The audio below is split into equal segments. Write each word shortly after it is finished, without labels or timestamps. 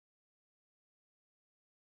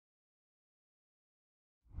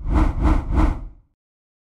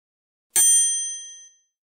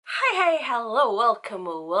Hey, hello,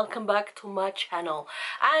 welcome back to my channel,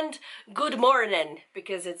 and good morning,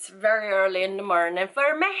 because it's very early in the morning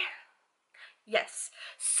for me. Yes,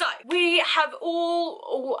 so we have all,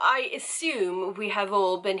 or I assume we have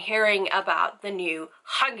all been hearing about the new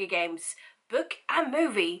Hunger Games book and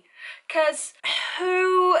movie, because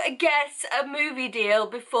who gets a movie deal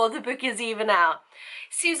before the book is even out?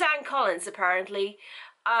 Suzanne Collins, apparently.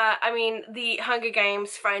 I mean, the Hunger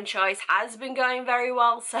Games franchise has been going very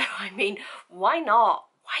well, so I mean, why not?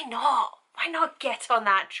 Why not? Why not get on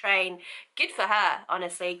that train? Good for her,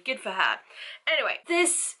 honestly, good for her. Anyway,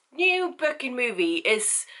 this new book and movie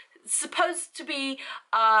is supposed to be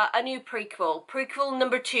a new prequel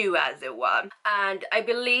number 2, as it were, and I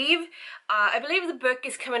believe the book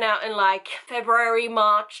is coming out in like February,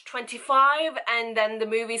 March 25, and then the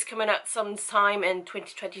movie's coming out sometime in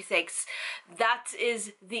 2026. That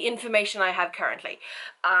is the information I have currently,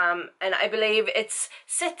 and I believe it's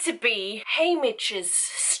set to be Haymitch's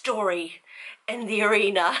story in the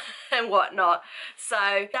arena and whatnot,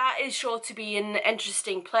 so that is sure to be an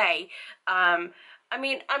interesting play. I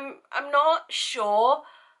mean, I'm not sure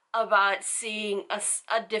about seeing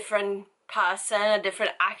a different person, a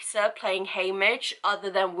different actor playing Haymitch other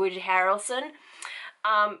than Woody Harrelson,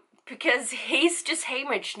 because he's just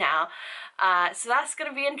Haymitch now, so that's going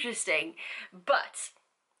to be interesting, but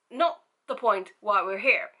not the point why we're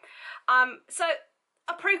here. So,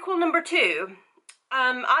 a prequel number 2.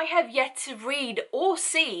 I have yet to read or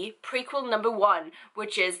see prequel number 1,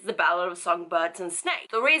 which is The Ballad of Songbirds and Snakes.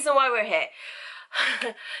 The reason why we're here.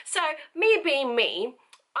 So, me being me,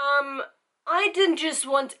 I didn't just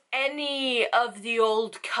want any of the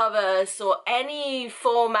old covers or any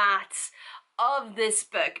formats of this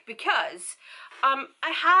book, because I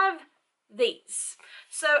have these.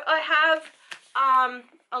 So I have,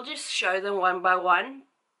 I'll just show them one by one.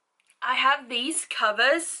 I have these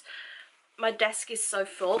covers. My desk is so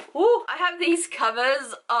full. Ooh, I have these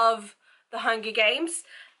covers of the Hunger Games,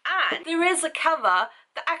 and there is a cover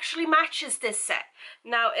that actually matches this set.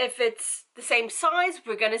 Now, if it's the same size,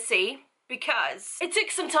 we're gonna see, because it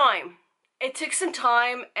took some time. It took some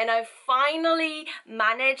time, and I finally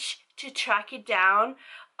managed to track it down.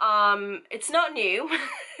 It's not new.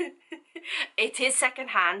 It is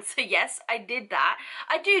secondhand, so yes, I did that.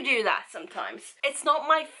 I do that sometimes. It's not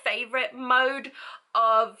my favorite mode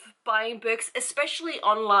of buying books, especially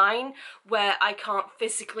online, where I can't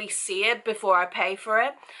physically see it before I pay for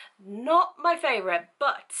it. Not my favorite,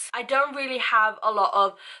 but I don't really have a lot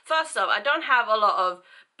of, first off, I don't have a lot of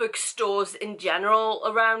bookstores in general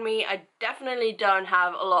around me. I definitely don't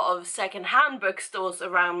have a lot of secondhand bookstores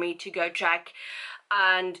around me to go check,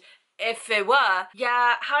 and if it were,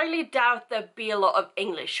 yeah, highly doubt there'd be a lot of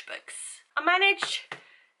English books. I managed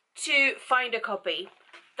to find a copy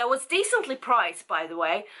that was decently priced, by the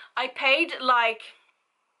way. I paid like,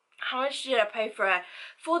 how much did I pay for it?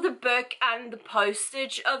 For the book and the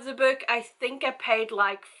postage of the book, I think I paid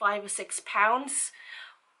like £5 or £6,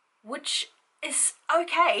 which is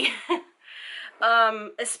okay.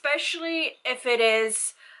 Especially if it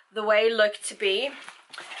is the way it looked to be.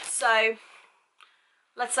 So,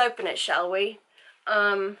 let's open it, shall we?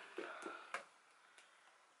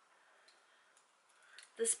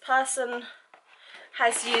 This person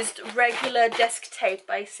has used regular desk tape,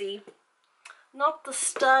 I see. Not the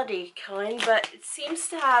sturdy kind, but it seems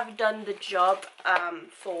to have done the job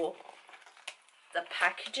for the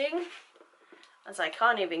packaging, as I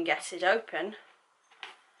can't even get it open.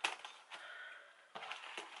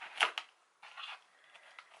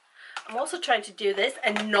 I'm also trying to do this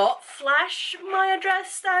and not flash my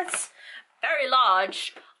address that's very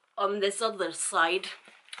large on this other side.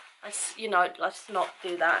 Let's, you know, let's not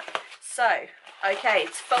do that. So, okay,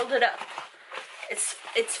 it's folded up.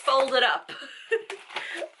 It's folded up.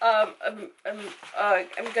 I'm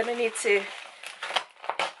gonna need to. Okay.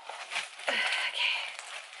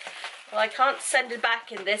 Well, I can't send it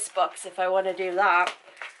back in this box if I want to do that.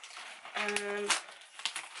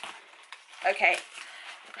 Okay.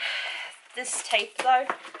 This tape, though,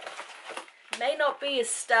 may not be as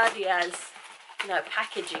sturdy as, you know,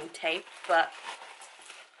 packaging tape, but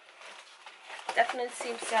definitely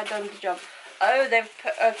seems to have done the job. Oh, they've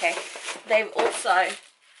put, okay, they've also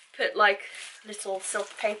put like little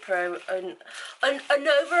silk paper on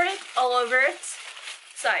over it, all over it.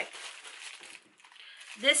 So,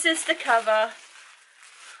 this is the cover.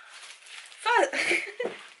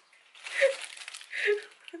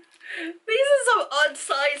 These are some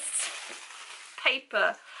odd-sized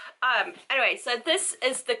paper. Anyway, so this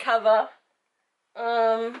is the cover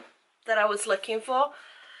that I was looking for.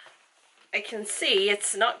 I can see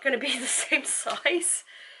it's not going to be the same size.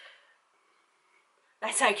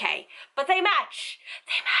 That's okay. But they match.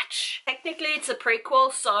 They match. Technically, it's a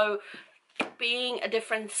prequel, so being a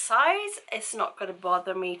different size, it's not going to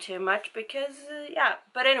bother me too much because, yeah.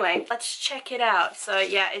 But anyway, let's check it out. So,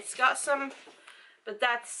 yeah, it's got some... But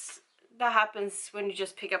that happens when you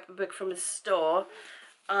just pick up a book from the store.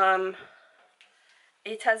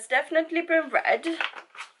 It has definitely been read.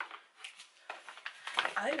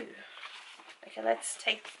 Oh. Okay, let's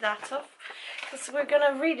take that off. Because we're going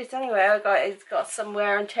to read it anyway. It's got some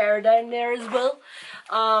wear and tear down there as well.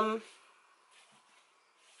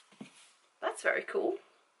 That's very cool.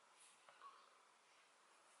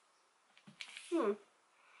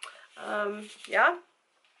 Yeah.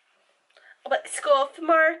 But scarf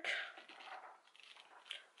mark.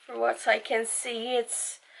 From what I can see,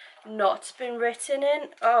 it's not been written in.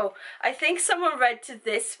 Oh, I think someone read to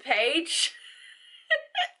this page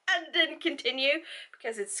and didn't continue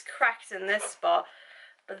because it's cracked in this spot.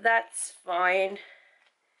 But that's fine.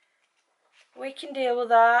 We can deal with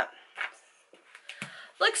that.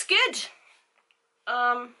 Looks good.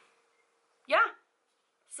 Yeah.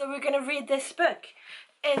 So we're gonna read this book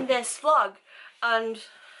in this vlog, and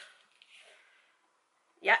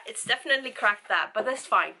yeah, it's definitely cracked that, but that's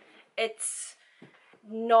fine. It's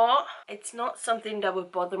not something that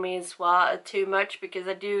would bother me as well too much, because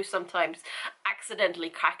I do sometimes accidentally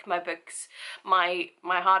crack my books, my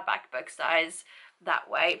hardback books that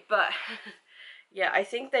way. But yeah, I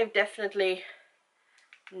think they've definitely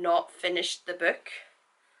not finished the book.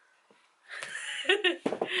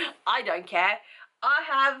 I don't care. I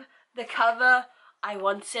have the cover I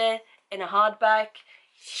wanted in a hardback.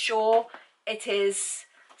 Sure, it is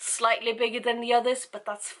slightly bigger than the others, but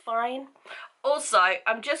that's fine. Also,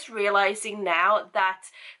 I'm just realizing now that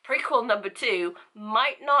prequel number 2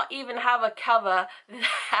 might not even have a cover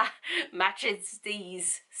that matches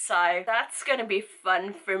these, so that's gonna be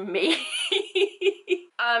fun for me.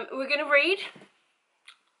 We're gonna read,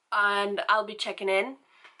 and I'll be checking in,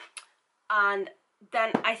 and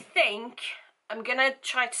then I think I'm gonna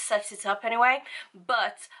try to set it up anyway,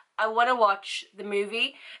 but I want to watch the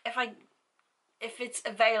movie. If it's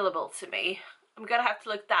available to me, I'm gonna have to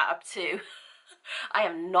look that up too. I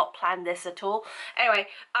have not planned this at all. Anyway,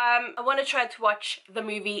 I want to try to watch the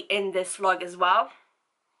movie in this vlog as well,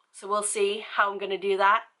 so we'll see how I'm gonna do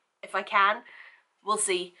that. If I can, we'll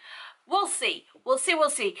see. We'll see.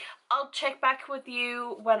 I'll check back with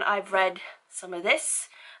you when I've read some of this,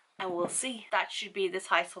 and we'll see. That should be the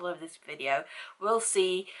title of this video. We'll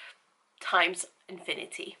see times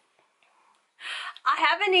infinity. I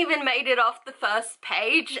haven't even made it off the first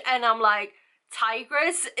page, and I'm like,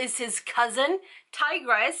 Tigress is his cousin.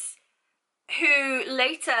 Tigress, who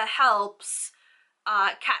later helps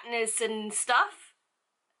Katniss and stuff.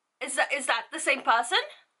 Is that the same person?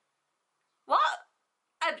 What?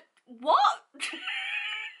 What?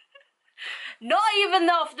 Not even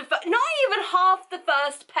half the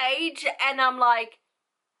first page, and I'm like,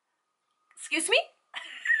 excuse me?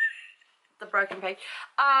 The broken page.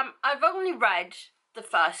 I've only read the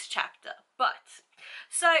first chapter, but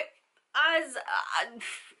so as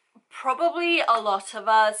probably a lot of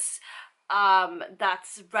us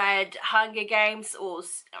that's read Hunger Games, or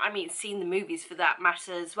I mean seen the movies for that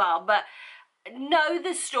matter as well, but know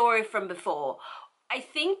the story from before. I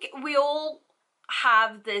think we all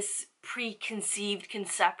have this preconceived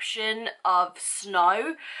conception of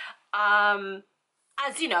Snow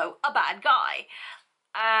as, you know, a bad guy.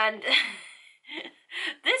 And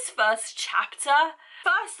this first chapter,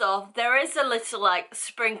 first off, there is a little like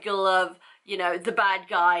sprinkle of, you know, the bad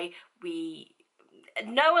guy we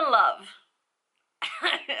know and love,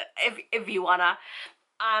 if you wanna,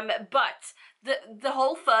 but the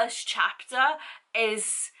whole first chapter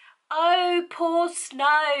is, oh, poor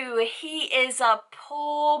Snow, he is a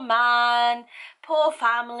poor man, poor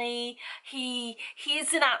family, he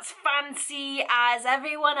isn't as fancy as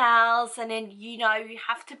everyone else, and then, you know, you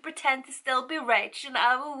have to pretend to still be rich, and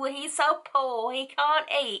oh, he's so poor, he can't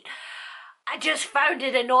eat. I just found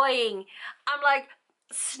it annoying. I'm like,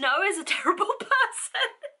 Snow is a terrible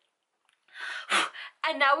person.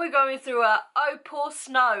 And now we're going through a, oh, poor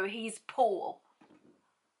Snow, he's poor.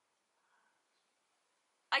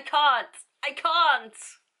 I can't.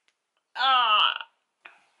 Ah.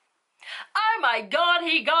 Oh my god,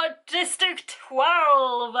 he got District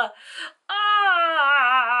 12.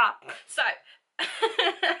 Ah. So,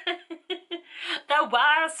 the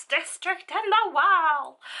worst district in the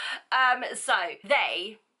world. So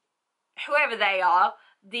they, whoever they are,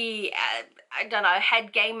 the, I don't know,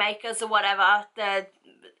 head game makers or whatever, the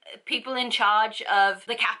people in charge of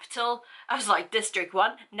the capital, I was like, District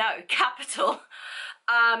 1? No, capital.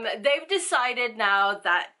 they've decided now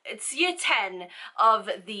that it's year 10 of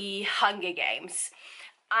the Hunger Games,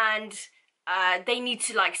 and they need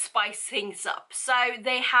to like spice things up. So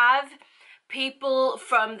they have people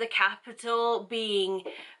from the capital being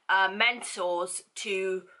mentors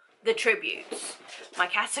to the tributes. My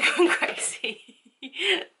cats are going crazy.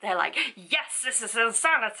 They're like, yes, this is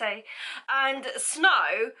insanity. And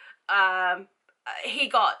Snow, he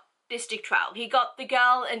got District 12. He got the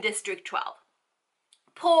girl in District 12.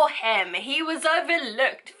 Poor him, he was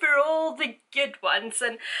overlooked for all the good ones,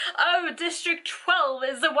 and oh, District 12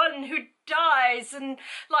 is the one who dies in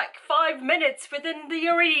like 5 minutes within the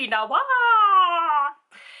arena. Wah!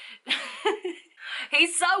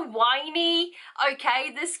 He's so whiny,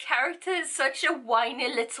 okay? This character is such a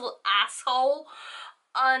whiny little asshole.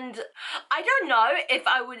 And I don't know if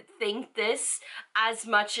I would think this as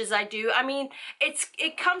much as I do. I mean,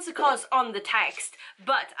 it comes across on the text,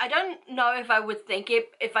 but I don't know if I would think it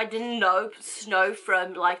if I didn't know Snow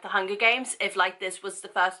from like the Hunger Games, if like this was the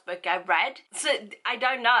first book I read. So I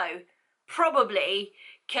don't know. Probably,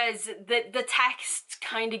 because the text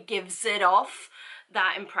kind of gives it off,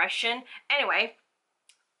 that impression. Anyway,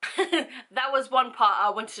 that was one part I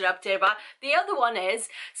wanted to update about. The other one is,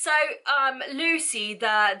 so Lucy,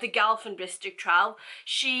 the girl from District 12,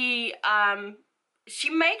 she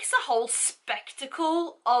makes a whole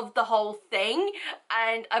spectacle of the whole thing,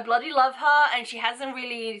 and I bloody love her, and she hasn't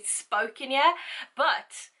really spoken yet,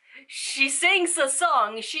 but she sings a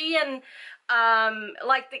song. She and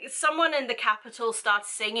someone in the capital starts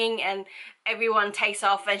singing, and everyone takes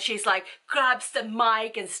off, and she's like grabs the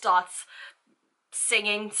mic and starts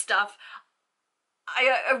singing stuff.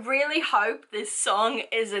 I really hope this song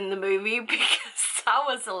is in the movie, because that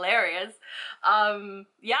was hilarious.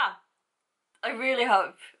 Yeah, I really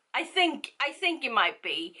hope. I think it might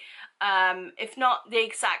be. If not the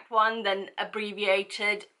exact one, then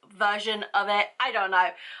abbreviated version of it. I don't know.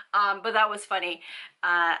 But that was funny.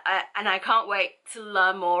 And I can't wait to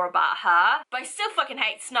learn more about her. But I still fucking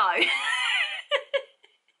hate Snow.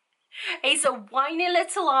 He's a whiny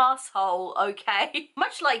little asshole, okay?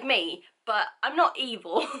 Much like me, but I'm not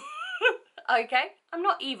evil. Okay? I'm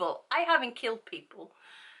not evil. I haven't killed people.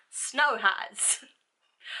 Snow has.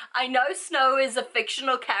 I know Snow is a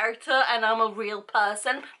fictional character and I'm a real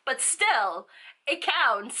person, but still, it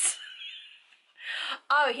counts.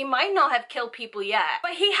 Oh, he might not have killed people yet,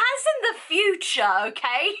 but he has in the future,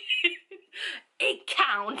 okay? It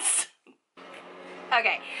counts.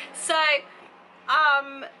 Okay, so,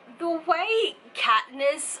 the way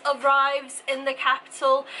Katniss arrives in the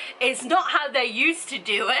capital is not how they used to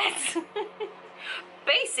do it.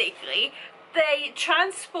 Basically, they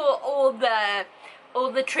transport all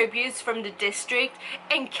the tributes from the district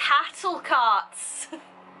in cattle carts.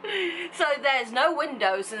 So there's no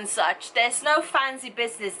windows and such, there's no fancy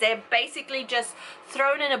business, they're basically just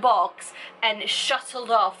thrown in a box and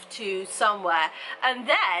shuttled off to somewhere. And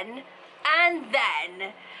then,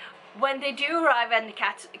 when they do arrive at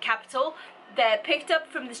the capital, they're picked up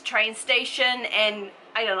from this train station in,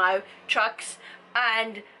 I don't know, trucks,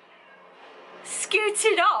 and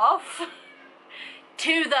scooted off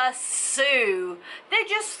to the zoo. They're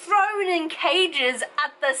just thrown in cages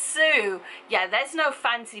at the zoo. Yeah, there's no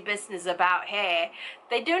fancy business about here.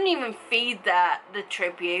 They don't even feed the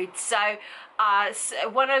tribute. So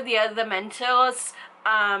one of the other mentors,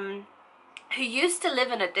 who used to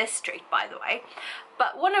live in a district, by the way,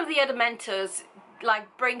 but one of the other mentors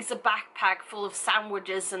like brings a backpack full of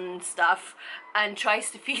sandwiches and stuff and tries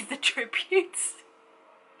to feed the tributes.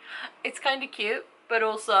 It's kind of cute, but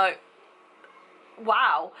also,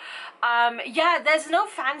 wow. Yeah, there's no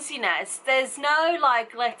fanciness, there's no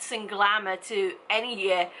like glitz and glamour to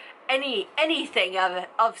anything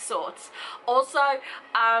of sorts. Also,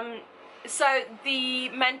 so the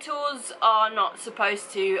mentors are not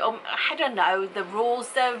supposed to, I don't know, the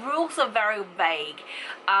rules are very vague,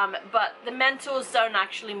 but the mentors don't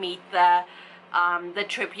actually meet the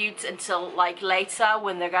tributes until like later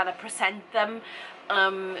when they're gonna present them.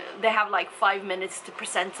 They have like 5 minutes to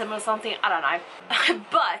present them or something, I don't know.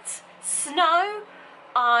 But Snow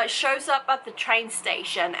shows up at the train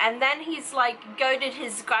station, and then he's like goaded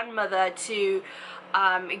his grandmother to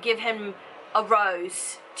give him a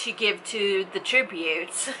rose to give to the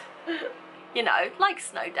tributes. You know, like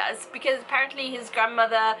Snow does, because apparently his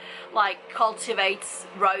grandmother like cultivates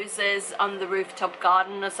roses on the rooftop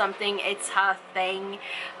garden or something. It's her thing,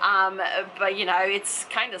 but you know, it's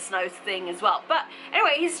kind of Snow's thing as well. But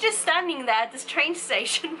anyway, he's just standing there at this train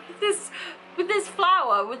station with this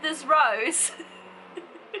flower, with this rose.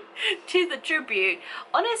 to the tribute.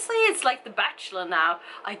 Honestly, it's like The Bachelor now.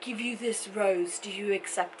 I give you this rose, do you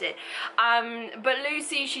accept it? But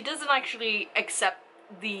Lucy, she doesn't actually accept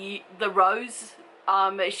the rose.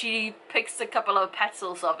 She picks a couple of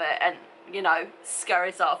petals of it and, you know,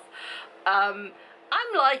 scurries off. I'm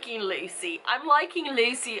liking Lucy. I'm liking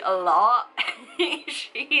Lucy a lot.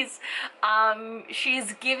 She's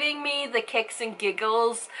giving me the kicks and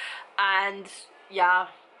giggles, and yeah,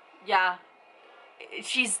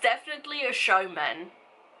 she's definitely a showman.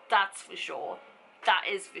 That's for sure. That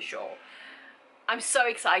is for sure. I'm so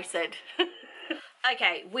excited.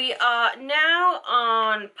 Okay, we are now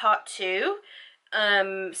on part 2.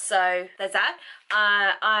 So there's that.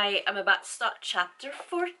 I am about to start chapter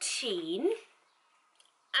 14.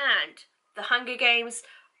 And the Hunger Games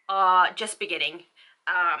are just beginning.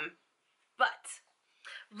 But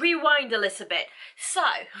rewind a little bit. So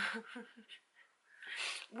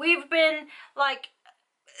we've been like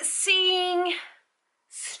seeing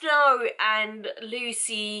Snow and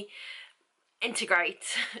Lucy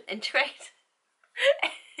integrate.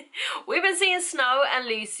 We've been seeing Snow and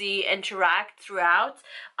Lucy interact throughout,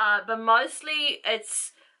 but mostly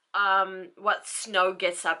it's what Snow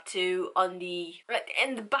gets up to on the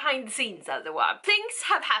behind the scenes, as it were. Things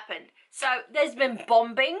have happened. So there's been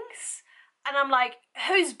bombings, and I'm like,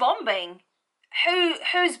 who's bombing?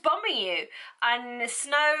 Who's bombing you? And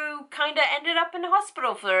Snow kind of ended up in the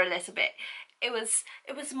hospital for a little bit. It was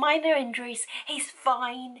minor injuries. He's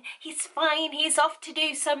fine. He's fine. He's off to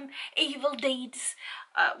do some evil deeds.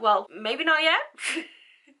 Well, maybe not yet.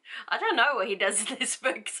 I don't know what he does in this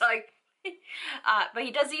book, so but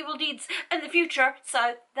he does evil deeds in the future,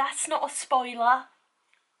 so that's not a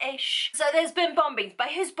spoiler-ish. So there's been bombings, but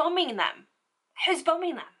who's bombing them? Who's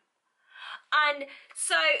bombing them? And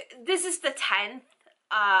so this is the 10th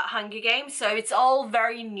Hunger Games, so it's all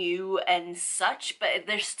very new and such, but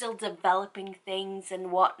they're still developing things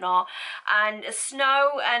and whatnot. And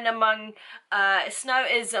Snow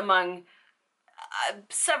is among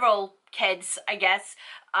several kids, I guess,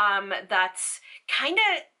 that's kind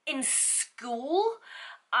of in school,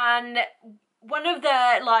 and one of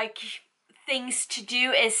the like things to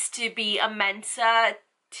do is to be a mentor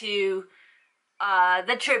to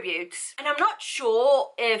the tributes. And I'm not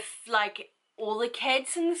sure if like all the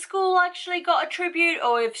kids in the school actually got a tribute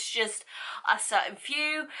or if it's just a certain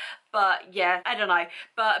few, but yeah, I don't know.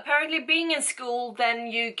 But apparently being in school, then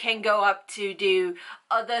you can go up to do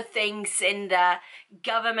other things in the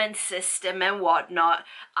government system and whatnot.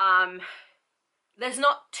 There's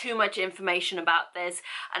not too much information about this,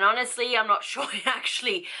 and honestly I'm not sure it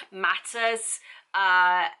actually matters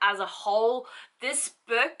as a whole. This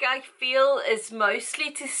book, I feel, is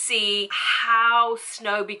mostly to see how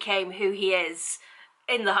Snow became who he is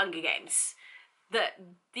in the Hunger Games. The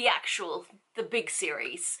big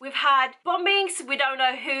series. We've had bombings, we don't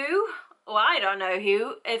know who, or I don't know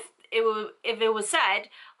who. If it was said,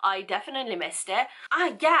 I definitely missed it.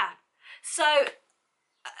 Yeah, so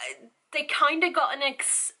they kind of got an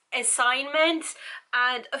assignment,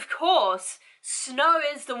 and of course Snow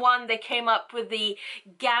is the one that came up with the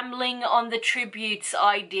gambling on the tributes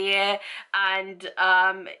idea, and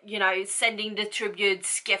you know, sending the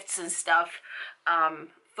tributes gifts and stuff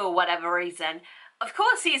for whatever reason. Of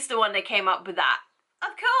course he's the one that came up with that,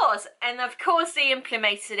 of course, and of course they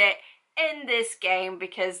implemented it in this game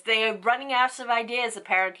because they are running out of ideas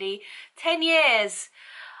apparently. 10 years,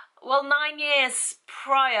 well 9 years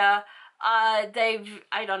prior, I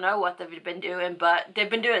don't know what they've been doing, but they've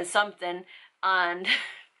been doing something. And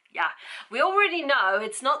yeah, we already know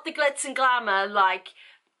it's not the glitz and glamour like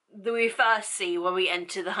we first see when we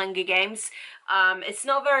enter the Hunger Games. It's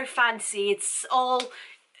not very fancy. It's all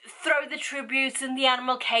throw the tributes in the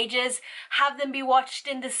animal cages, have them be watched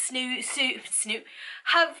in the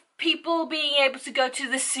have people being able to go to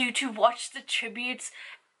the zoo to watch the tributes.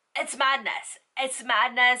 It's madness. It's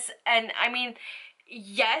madness. And I mean,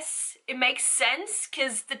 yes, it makes sense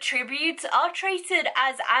because the tributes are treated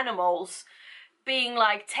as animals, being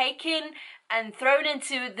like taken and thrown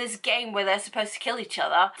into this game where they're supposed to kill each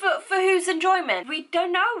other. For whose enjoyment? We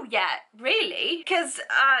don't know yet, really, because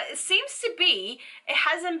it seems to be, it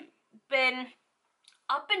hasn't been,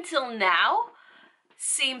 up until now,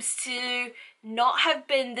 seems to not have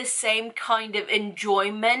been the same kind of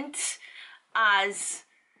enjoyment as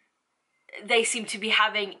they seem to be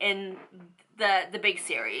having in the big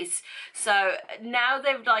series. So now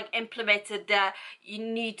they've like implemented that you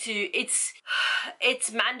need to, it's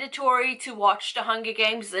mandatory to watch the Hunger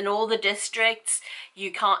Games in all the districts.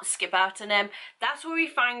 You can't skip out on them. That's what we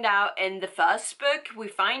find out in the first book. We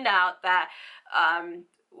find out that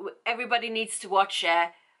everybody needs to watch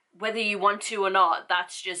it whether you want to or not,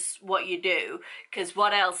 that's just what you do, because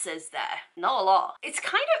what else is there? Not a lot. It's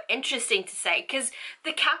kind of interesting to say, because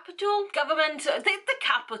the capital government, the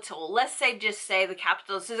capital, let's say, just say the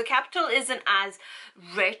capital, so the capital isn't as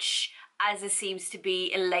rich as it seems to be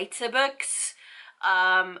in later books,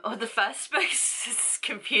 or the first books. It's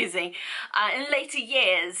confusing, in later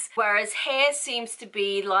years, whereas here seems to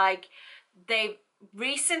be like they've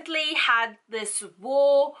recently had this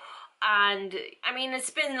war. And I mean, it's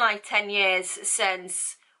been like 10 years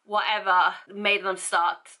since whatever made them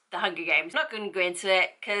start the Hunger Games. I'm not going to go into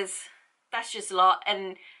it because that's just a lot,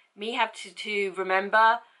 and me have to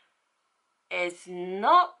remember is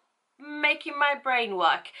not making my brain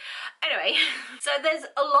work. Anyway, so there's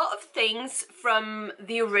a lot of things from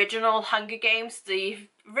the original Hunger Games, the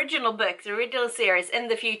original book, the original series in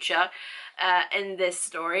the future, in this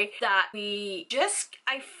story, that we just,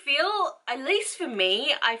 I feel, at least for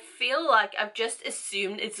me, I feel like I've just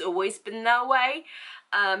assumed it's always been that way,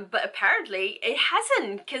 but apparently it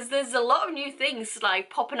hasn't, because there's a lot of new things like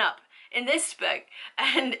popping up in this book,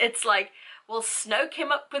 and it's like, well, Snow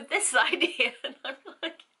came up with this idea, and I'm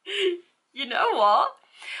like, you know what?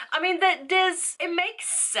 I mean, it makes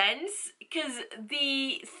sense, because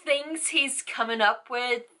the things he's coming up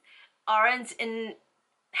with aren't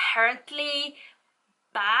inherently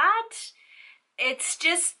bad. It's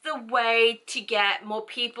just the way to get more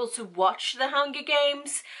people to watch the Hunger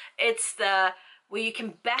Games. It's the where you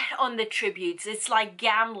can bet on the tributes. It's like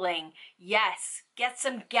gambling. Yes, get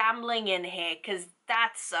some gambling in here, because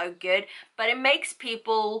that's so good, but it makes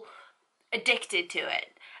people addicted to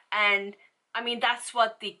it. And I mean, that's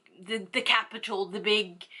what the capital, the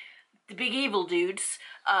big evil dudes,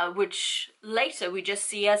 which later we just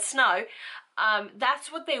see as Snow,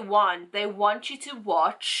 that's what they want. They want you to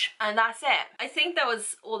watch, and that's it. I think that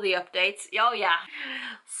was all the updates. Oh yeah.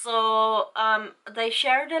 So they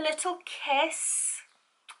shared a little kiss.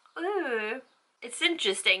 Ooh. It's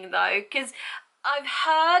interesting though, because I've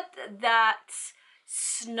heard that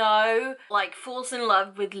Snow like falls in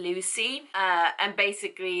love with Lucy, and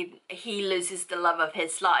basically he loses the love of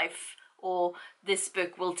his life, or this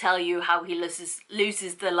book will tell you how he loses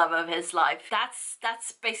the love of his life. That's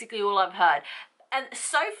basically all I've heard. And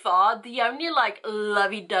so far, the only like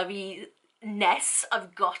lovey-dovey-ness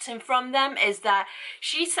I've gotten from them is that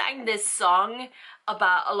she sang this song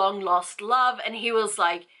about a long lost love, and he was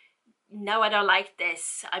like, no, I don't like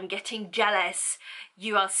this. I'm getting jealous.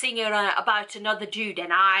 You are singing about another dude,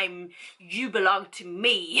 and you belong to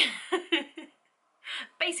me.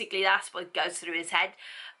 Basically, that's what goes through his head.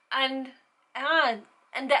 And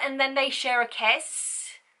then they share a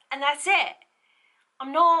kiss, and that's it.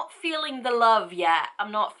 I'm not feeling the love yet.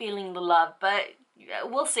 I'm not feeling the love, but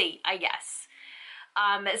we'll see, I guess.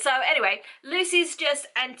 So anyway, Lucy's just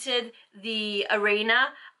entered the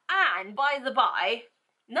arena, and by the by,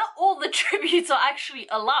 not all the tributes are actually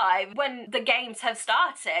alive when the games have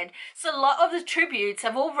started. So a lot of the tributes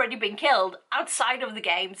have already been killed outside of the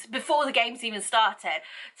games before the games even started.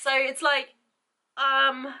 So it's like,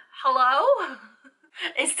 hello?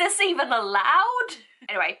 Is this even allowed?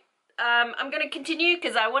 Anyway, I'm gonna continue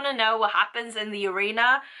because I want to know what happens in the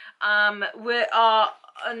arena. I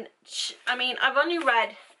mean, I've only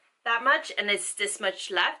read that much, and it's this much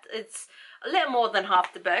left. It's a little more than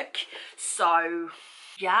half the book, so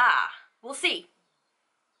yeah, we'll see.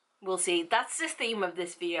 We'll see. That's the theme of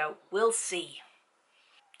this video. We'll see.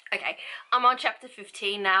 Okay, I'm on chapter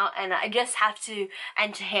 15 now, and I just have to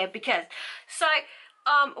enter here because, so,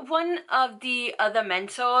 one of the other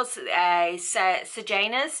mentors,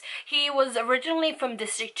 Sejanus, he was originally from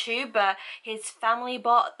District 2, but his family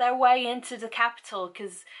bought their way into the capital,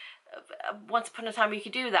 because once upon a time you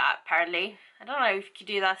could do that, apparently. I don't know if you could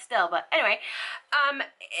do that still, but anyway,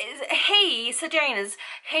 Sejanus,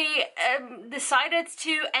 he decided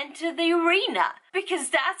to enter the arena,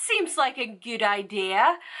 because that seems like a good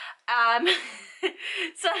idea.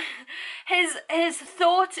 So his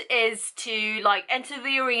thought is to like enter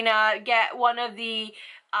the arena, get one of the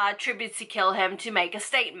tributes to kill him to make a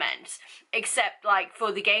statement, except like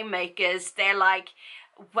for the game makers, they're like,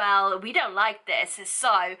 well, we don't like this,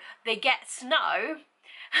 so they get Snow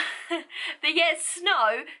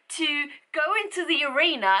to go into the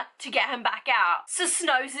arena to get him back out. So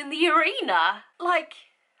Snow's in the arena. Like,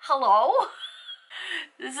 hello?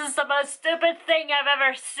 This is the most stupid thing I've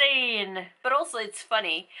ever seen. But also it's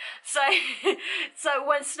funny. So so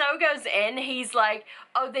when Snow goes in, he's like,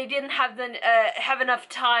 oh, they didn't have enough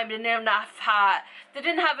time, they didn't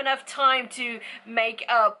have enough time to make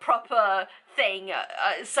a proper thing.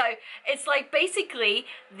 So it's like basically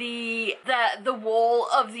the wall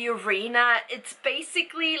of the arena, it's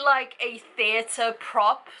basically like a theater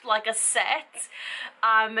prop, like a set.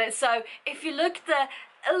 So if you look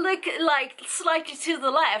like slightly to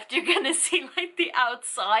the left, you're gonna see like the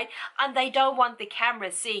outside, and they don't want the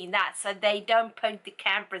camera seeing that, so they don't point the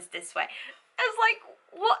cameras this way. It's like,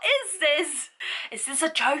 what is this? Is this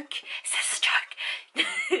a joke? Is this a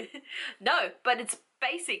joke? No, but it's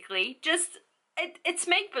basically just, it's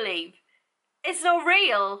make-believe. It's not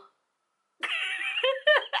real.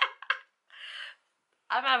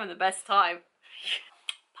 I'm having the best time.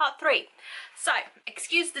 Part 3. So,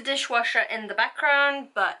 excuse the dishwasher in the background,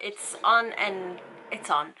 but it's on and it's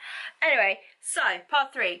on. Anyway, so,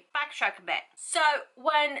 part 3. Backtrack a bit. So,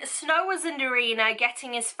 when Snow was in the arena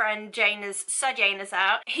getting his friend Sir Janus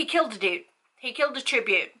out, he killed a dude. He killed a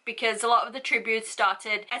tribute, because a lot of the tributes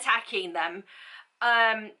started attacking them.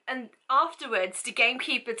 And afterwards, the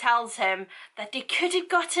gamekeeper tells him that they could have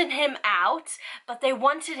gotten him out, but they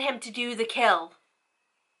wanted him to do the kill.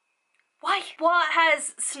 Why? What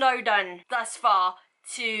has Snow done thus far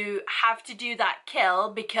to have to do that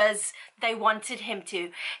kill because they wanted him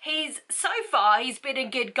to? So far, he's been a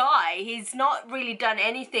good guy. He's not really done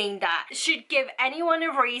anything that should give anyone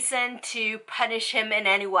a reason to punish him in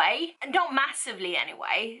any way. And not massively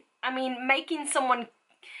anyway. I mean, making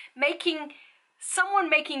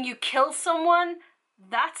you kill someone,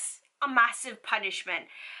 that's a massive punishment.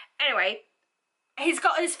 Anyway, he's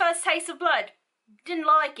got his first taste of blood. Didn't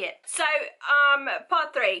like it. So,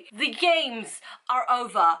 part 3. The games are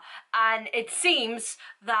over, and it seems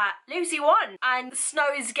that Lucy won, and Snow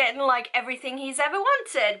is getting, like, everything he's ever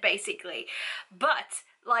wanted, basically. But,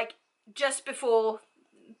 like, just before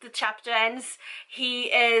the chapter ends, he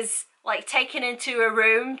is, like, taken into a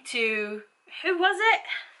room to... Who was it?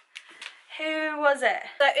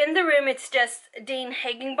 So in the room, it's just Dean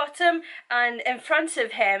Higginbottom, and in front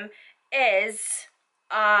of him is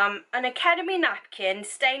an academy napkin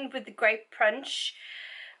stained with the grape punch,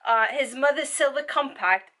 his mother's silver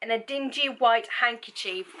compact, and a dingy white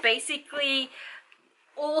handkerchief. Basically,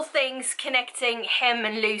 all things connecting him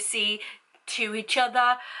and Lucy to each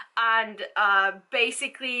other, and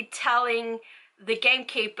basically telling the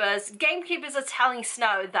gamekeepers are telling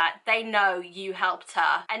Snow that they know you helped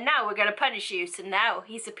her, and now we're gonna punish you. So now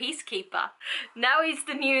he's a peacekeeper. Now he's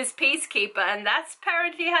the newest peacekeeper, and that's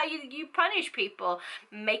apparently how you punish people,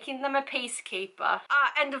 making them a peacekeeper.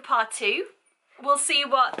 End of part 2. We'll see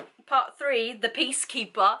what part 3, the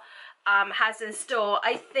peacekeeper, has in store.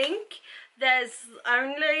 I think there's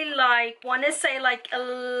only like, I want to say like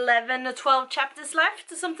 11 or 12 chapters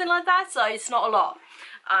left or something like that, so it's not a lot.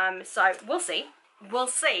 So we'll see. We'll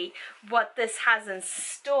see what this has in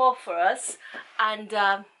store for us, and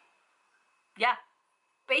yeah,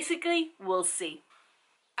 basically we'll see.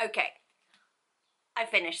 Okay, I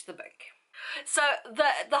finished the book. So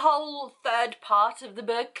the whole third part of the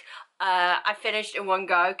book, I finished in one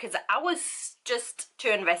go because I was just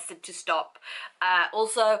too invested to stop.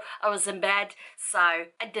 Also, I was in bed, so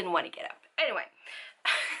I didn't want to get up. Anyway,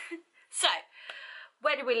 so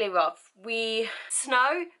where do we leave off?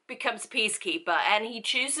 Snow becomes a peacekeeper, and he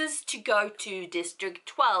chooses to go to District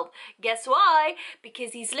 12. Guess why?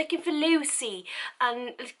 Because he's looking for Lucy,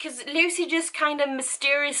 and because Lucy just kind of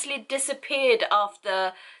mysteriously disappeared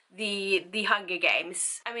after the Hunger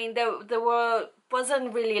Games. I mean, there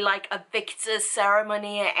wasn't really like a victor's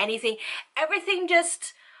ceremony or anything. Everything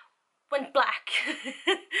just went black.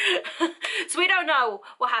 So we don't know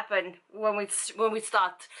what happened when we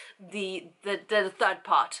start the third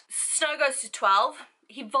part. Snow goes to 12.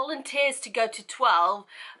 He volunteers to go to 12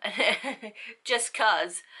 just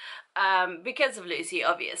because of Lucy,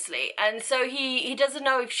 obviously. And so he doesn't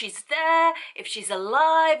know if she's there, if she's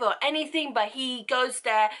alive or anything, but he goes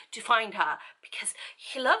there to find her because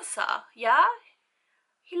he loves her. Yeah,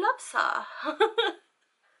 he loves her.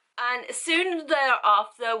 And soon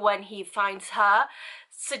thereafter, when he finds her,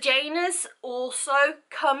 Sir Janus also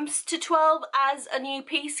comes to 12 as a new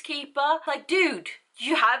peacekeeper. Like, dude,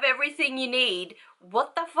 you have everything you need.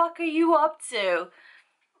 What the fuck are you up to?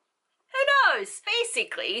 Who knows?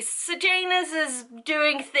 Basically, Sir Janus is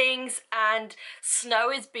doing things and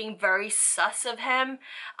Snow is being very sus of him,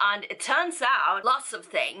 and it turns out lots of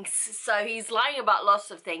things. So he's lying about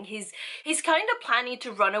lots of things. He's kind of planning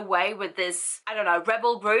to run away with this, I don't know,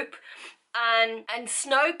 rebel group, and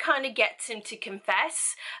Snow kind of gets him to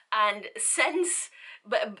confess and sends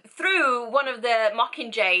but through one of the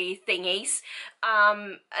Mockingjay thingies,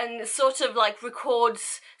 and sort of like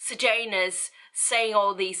records Sejanus saying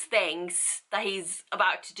all these things that he's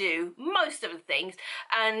about to do, most of the things,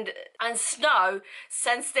 and Snow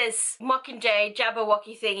sends this Mockingjay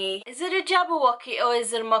Jabberwocky thingy. Is it a Jabberwocky or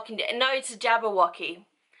is it a Mockingjay? No, it's a Jabberwocky.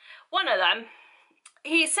 One of them.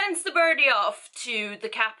 He sends the birdie off to the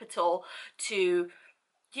capital to,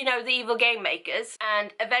 you know, the evil game makers,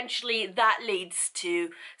 and eventually that leads to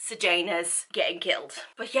Sejanus getting killed.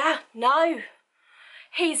 But yeah, no,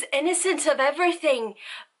 he's innocent of everything,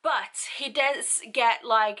 but he does get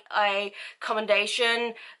like a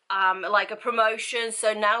commendation, like a promotion,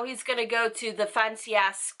 so now he's gonna go to the fancy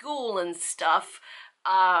ass school and stuff,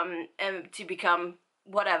 and to become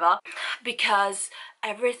whatever, because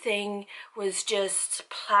everything was just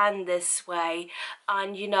planned this way.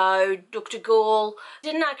 And you know, Dr. Ghoul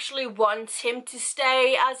didn't actually want him to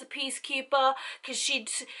stay as a peacekeeper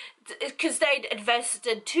because they'd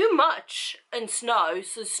invested too much in Snow,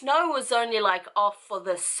 so Snow was only like off for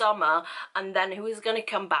the summer, and then he was gonna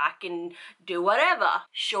come back and do whatever.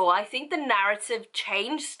 Sure, I think the narrative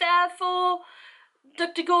changed there for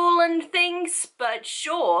Dr. Ghoul and things, but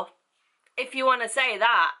sure, if you want to say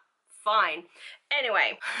that, fine.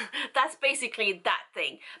 Anyway, that's basically that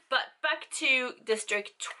thing. But back to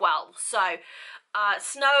District 12. So,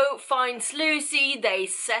 Snow finds Lucy, they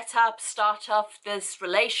start off this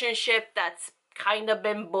relationship that's kind of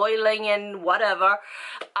been boiling and whatever.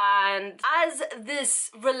 And as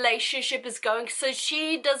this relationship is going, so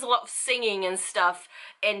she does a lot of singing and stuff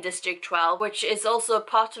in District 12, which is also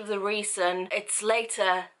part of the reason it's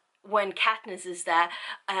later when Katniss is there,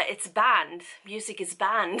 it's banned. Music is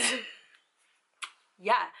banned.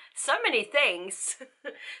 Yeah, so many things.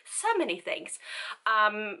 So many things.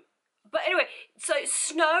 But anyway, so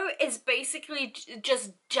Snow is basically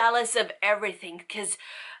just jealous of everything because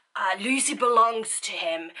Lucy belongs to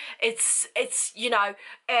him. It's you know,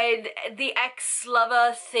 the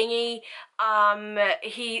ex-lover thingy,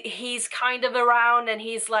 he's kind of around and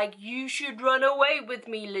he's like, you should run away with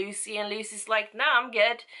me, Lucy, and Lucy's like, no, I'm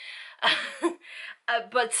good.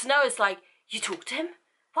 But Snow is like, you talk to him?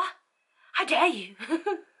 What? How dare you?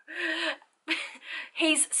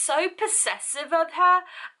 He's so possessive of her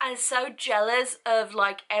and so jealous of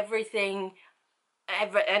like everything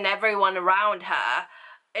and everyone around her.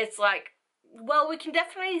 It's like, well, we can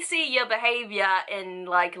definitely see your behavior in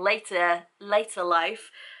like later life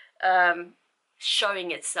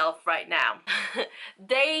showing itself right now.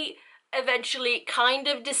 They eventually kind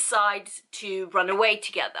of decide to run away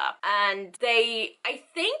together, and I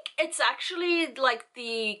think it's actually like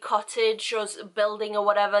the cottage or building or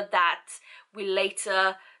whatever that we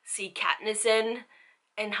later see Katniss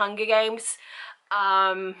in Hunger Games.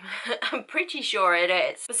 I'm pretty sure it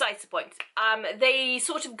is. Besides the point, they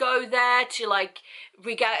sort of go there to like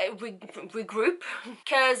regroup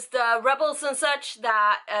because the rebels and such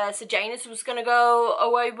that Sejanus was gonna go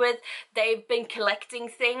away with, they've been collecting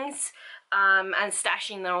things and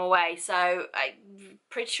stashing them away, so I'm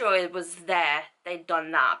pretty sure it was there they'd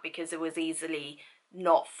done that because it was easily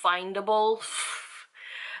not findable.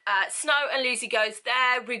 Snow and Lucy goes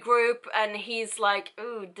there, regroup, and he's like,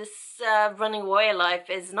 ooh, this running away life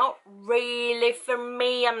is not really for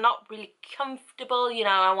me. I'm not really comfortable, you know,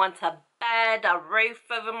 I want a bed, a roof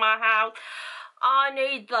over my house. I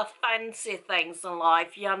need the fancy things in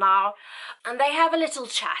life, you know. And they have a little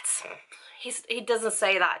chat. He doesn't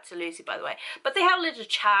say that to Lucy, by the way, but they have a little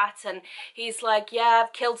chat, and he's like, yeah,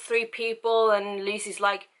 I've killed 3 people, and Lucy's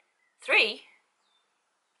like, 3?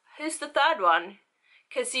 Who's the third one?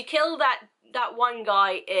 Because you killed that one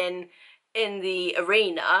guy in the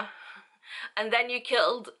arena, and then you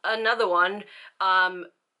killed another one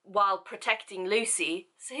while protecting Lucy.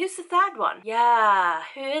 So who's the third one? Yeah,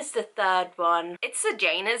 who is the third one? It's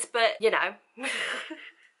Sejanus, but you know.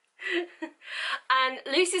 And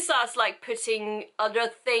Lucy starts like putting other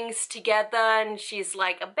things together, and she's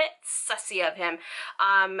like a bit sussy of him.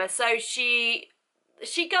 So she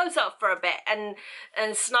goes up for a bit, and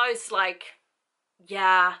Snow's like,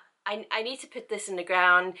 yeah, I need to put this in the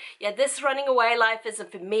ground. Yeah, this running away life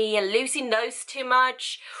isn't for me, and Lucy knows too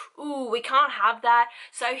much. Ooh, we can't have that.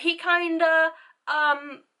 So he kinda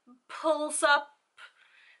pulls up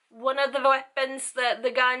one of the weapons,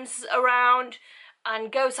 the guns around,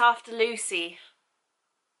 and goes after Lucy.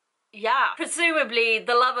 Yeah, presumably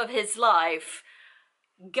the love of his life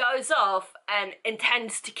goes off and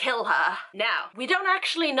intends to kill her. Now, we don't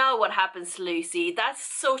actually know what happens to Lucy. That's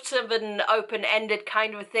sort of an open-ended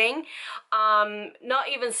kind of thing. Not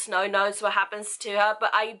even Snow knows what happens to her,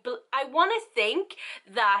 but I want to think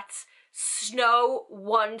that Snow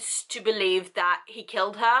wants to believe that he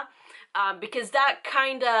killed her. Because that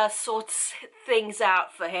kind of sorts things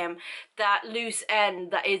out for him, that loose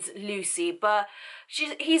end that is Lucy. But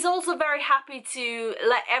he's also very happy to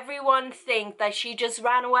let everyone think that she just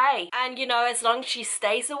ran away. And, you know, as long as she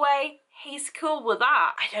stays away, he's cool with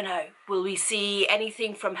that. I don't know. Will we see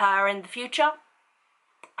anything from her in the future?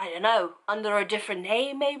 I don't know. Under a different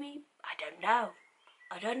name, maybe? I don't know.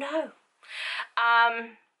 I don't know.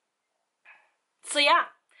 So yeah.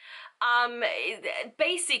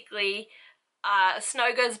 Basically,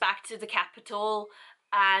 Snow goes back to the capital,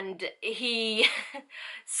 and he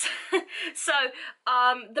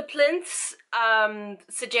the Plinths,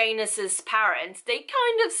 Sejanus's parents, they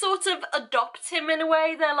kind of sort of adopt him in a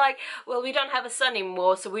way. They're like, well, we don't have a son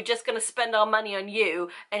anymore, so we're just gonna spend our money on you.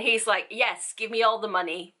 And he's like, yes, give me all the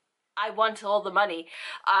money. I want all the money.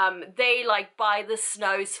 They like buy the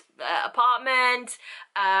Snow's apartment,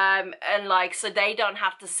 and like, so they don't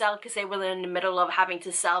have to sell, because they were in the middle of having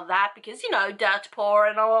to sell that, because, you know, dirt poor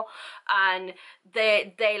and all. And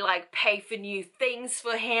they like pay for new things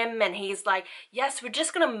for him, and he's like, yes, we're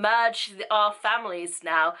just gonna merge our families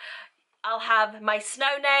now. I'll have my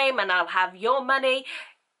Snow name and I'll have your money.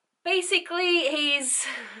 Basically, he's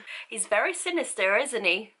very sinister, isn't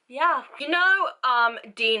he? Yeah. You know,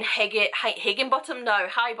 Dean Higginbottom? No,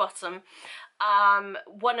 Highbottom.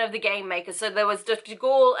 One of the game makers. So there was Dr.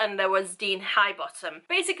 Ghoul and there was Dean Highbottom.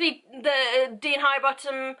 Basically, the Dean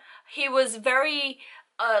Highbottom, he was very,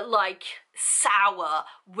 like, sour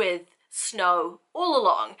with Snow all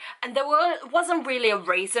along, and there wasn't really a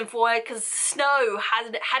reason for it, because Snow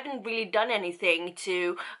hadn't really done anything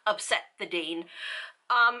to upset the Dean.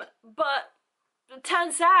 But it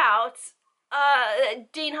turns out,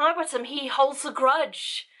 Dean Highbottom, he holds a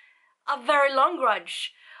grudge. A very long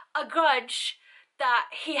grudge. A grudge that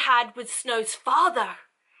he had with Snow's father.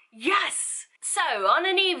 Yes! So, on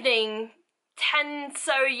an evening 10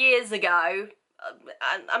 so years ago,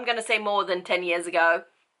 I'm gonna say more than 10 years ago,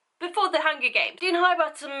 before the Hunger Games, Dean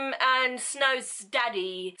Highbottom and Snow's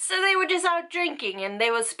daddy, so they were just out drinking, and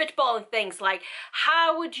they were spitballing things like,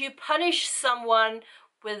 how would you punish someone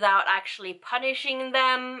without actually punishing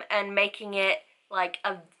them and making it like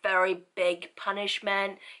a very big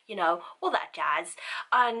punishment, you know, all that jazz.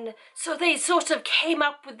 And so they sort of came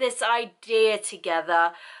up with this idea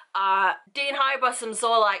together. Dean Highbottom's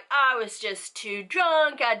all like, I was just too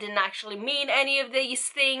drunk, I didn't actually mean any of these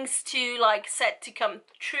things to like set to come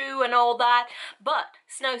true and all that. But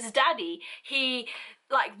Snow's daddy, he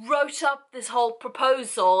like wrote up this whole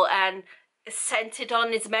proposal and sent it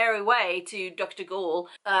on his merry way to Dr. Ghoul,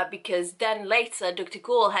 because then later Dr.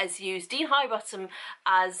 Ghoul has used Dean Highbottom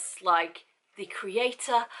as like the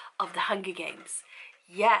creator of the Hunger Games.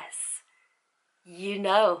 Yes, you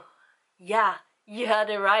know, yeah, you heard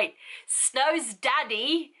it right. Snow's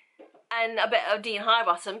daddy and a bit of Dean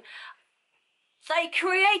Highbottom, they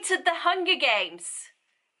created the Hunger Games.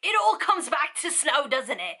 It all comes back to Snow,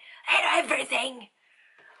 doesn't it? And everything.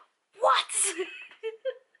 What?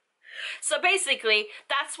 So basically,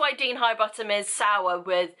 that's why Dean Highbottom is sour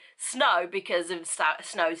with Snow, because of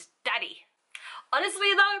Snow's daddy. Honestly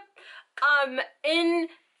though, in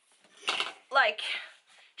like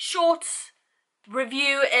short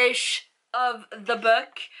review-ish of the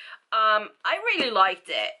book, I really liked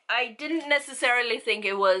it. I didn't necessarily think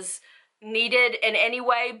it was needed in any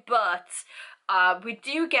way, but we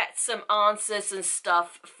do get some answers and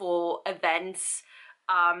stuff for events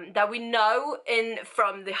that we know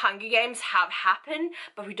from the Hunger Games have happened,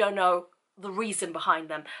 but we don't know the reason behind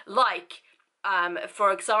them. Like,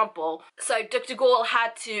 for example, so Dr. Ghoul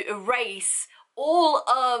had to erase all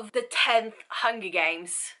of the 10th Hunger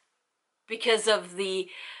Games because of the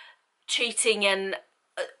cheating and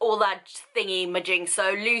all that thingy-majing.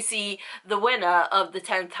 So Lucy, the winner of the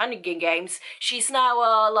 10th Hunger Games, she's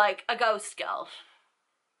now like a ghost girl.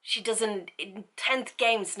 She doesn't, 10th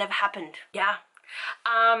Games never happened. Yeah.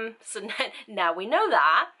 So now we know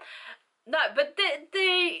that. No, but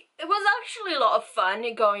it was actually a lot of fun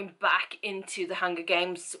going back into the Hunger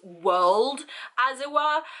Games world, as it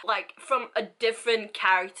were, like from a different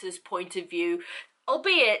character's point of view,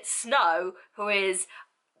 albeit Snow, who is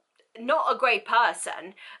not a great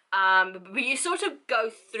person, but you sort of go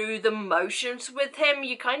through the motions with him.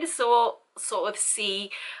 You kind of sort of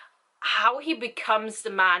see how he becomes the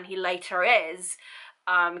man he later is.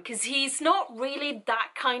 Because he's not really that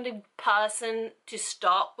kind of person to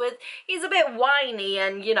start with. He's a bit whiny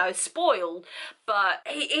and, you know, spoiled, but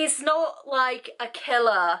he's not like a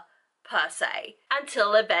killer per se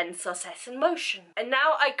until events are set in motion. And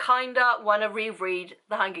now I kinda want to reread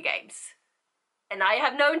The Hunger Games. And I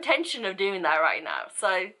have no intention of doing that right now,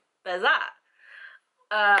 so there's that.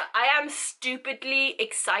 I am stupidly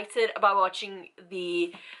excited about watching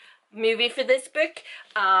the movie for this book,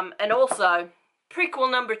 and also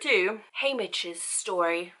prequel number 2, Haymitch's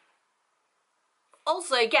story.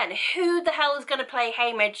 Also, again, who the hell is going to play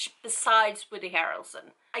Haymitch besides Woody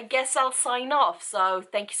Harrelson? I guess I'll sign off, so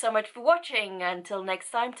thank you so much for watching. Until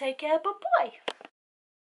next time, take care, bye-bye.